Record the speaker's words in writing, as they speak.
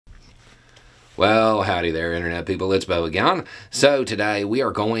Well, howdy there, Internet people. It's Bo again. So today we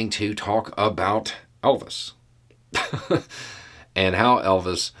are going to talk about Elvis and how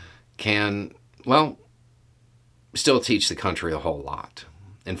Elvis can, well, still teach the country a whole lot.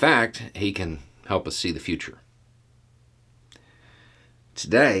 In fact, he can help us see the future.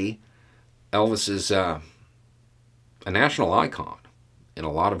 Today, Elvis is a national icon in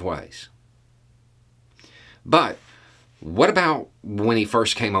a lot of ways. But what about when he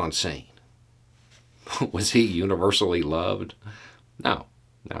first came on scene? Was he universally loved? No.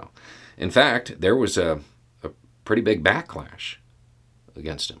 In fact, there was a pretty big backlash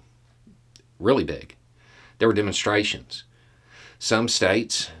against him. Really big. There were demonstrations. Some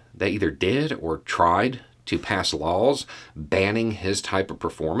states, they either did or tried to pass laws banning his type of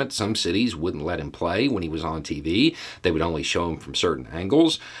performance. Some cities wouldn't let him play when he was on TV. They would only show him from certain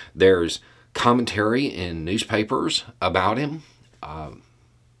angles. There's commentary in newspapers about him.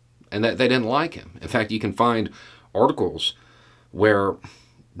 And that they didn't like him. In fact, you can find articles where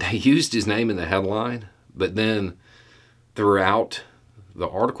they used his name in the headline, but then throughout the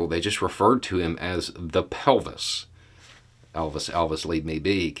article, they just referred to him as the pelvis. Elvis, Elvis, leave me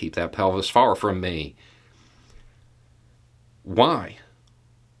be. Keep that pelvis far from me. Why?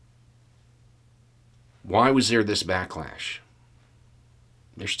 Why was there this backlash?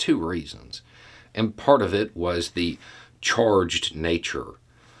 There's two reasons. And part of it was the charged nature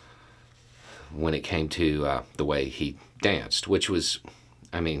when it came to the way he danced, which was,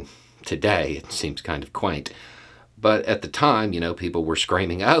 I mean, today it seems kind of quaint. But at the time, people were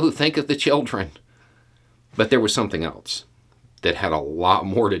screaming, "Oh, think of the children." But there was something else that had a lot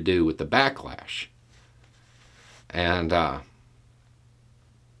more to do with the backlash. And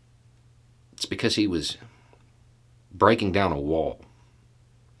it's because he was breaking down a wall.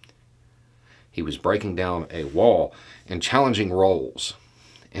 He was breaking down a wall and challenging roles.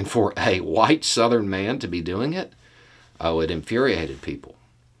 And for a white Southern man to be doing it, it infuriated people.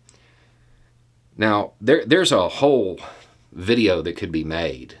 Now, there's a whole video that could be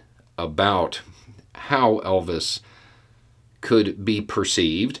made about how Elvis could be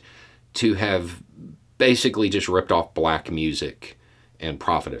perceived to have basically just ripped off black music and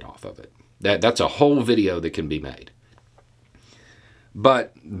profited off of it. That's a whole video that can be made.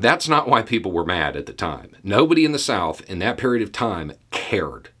 But that's not why people were mad at the time. Nobody in the South in that period of time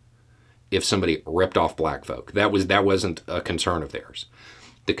cared if somebody ripped off black folk. That wasn't a concern of theirs.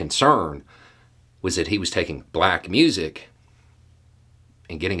 The concern was that he was taking black music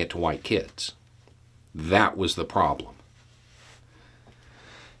and getting it to white kids. That was the problem.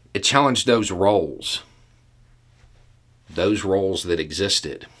 It challenged those roles that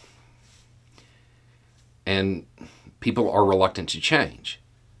existed. And people are reluctant to change.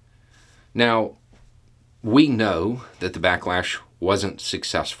 Now, we know that the backlash wasn't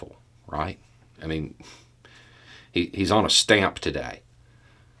successful, right? I mean, he's on a stamp today.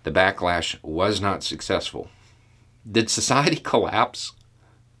 The backlash was not successful. Did society collapse?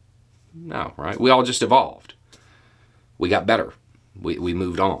 No, right? We all just evolved. We got better. We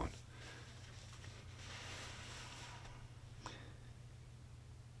moved on.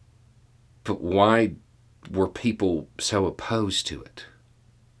 But why were people so opposed to it?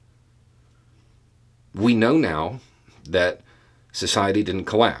 We know now that society didn't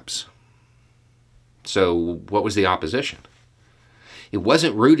collapse. So what was the opposition? It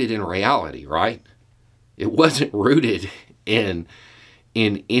wasn't rooted in reality, right? It wasn't rooted in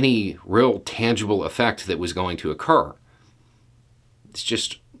any real tangible effect that was going to occur. It's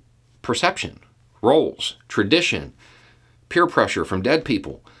just perception, roles, tradition, peer pressure from dead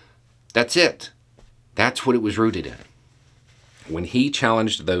people. That's it. That's what it was rooted in. When he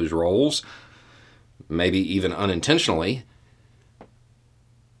challenged those roles, maybe even unintentionally,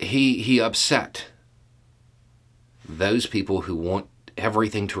 he upset those people who want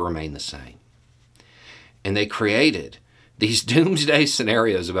everything to remain the same. And they created these doomsday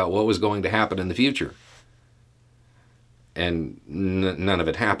scenarios about what was going to happen in the future. And none of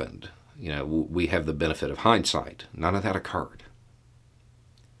it happened. We have the benefit of hindsight. None of that occurred.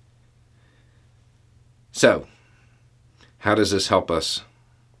 So, how does this help us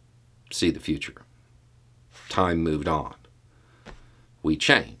see the future? Time moved on. We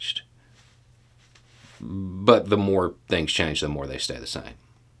changed. But the more things change, the more they stay the same.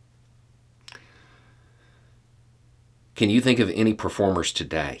 Can you think of any performers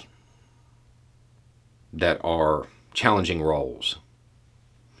today that are challenging roles,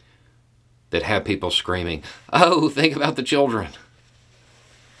 that have people screaming, "Oh, think about the children,"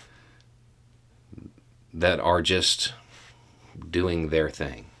 that are just doing their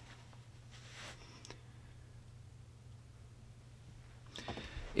thing?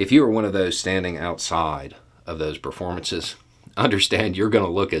 If you are one of those standing outside of those performances, understand you're going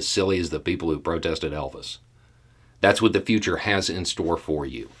to look as silly as the people who protested Elvis. That's what the future has in store for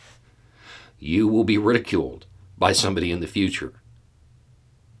you. You will be ridiculed by somebody in the future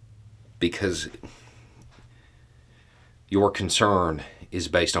because your concern is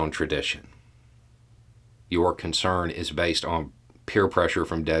based on tradition. Your concern is based on peer pressure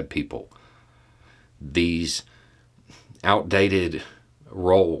from dead people. These outdated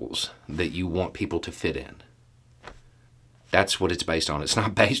roles that you want people to fit in. That's what it's based on. It's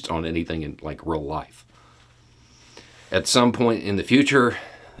not based on anything in like real life. At some point in the future,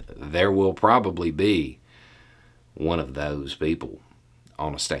 there will probably be one of those people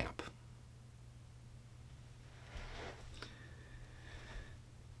on a stamp.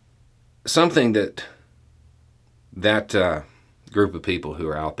 Something that group of people who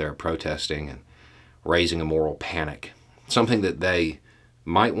are out there protesting and raising a moral panic, something that they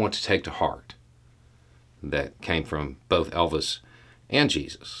might want to take to heart that came from both Elvis and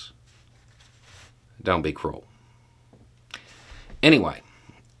Jesus. Don't be cruel. Anyway,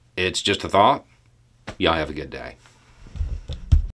 it's just a thought. Y'all have a good day.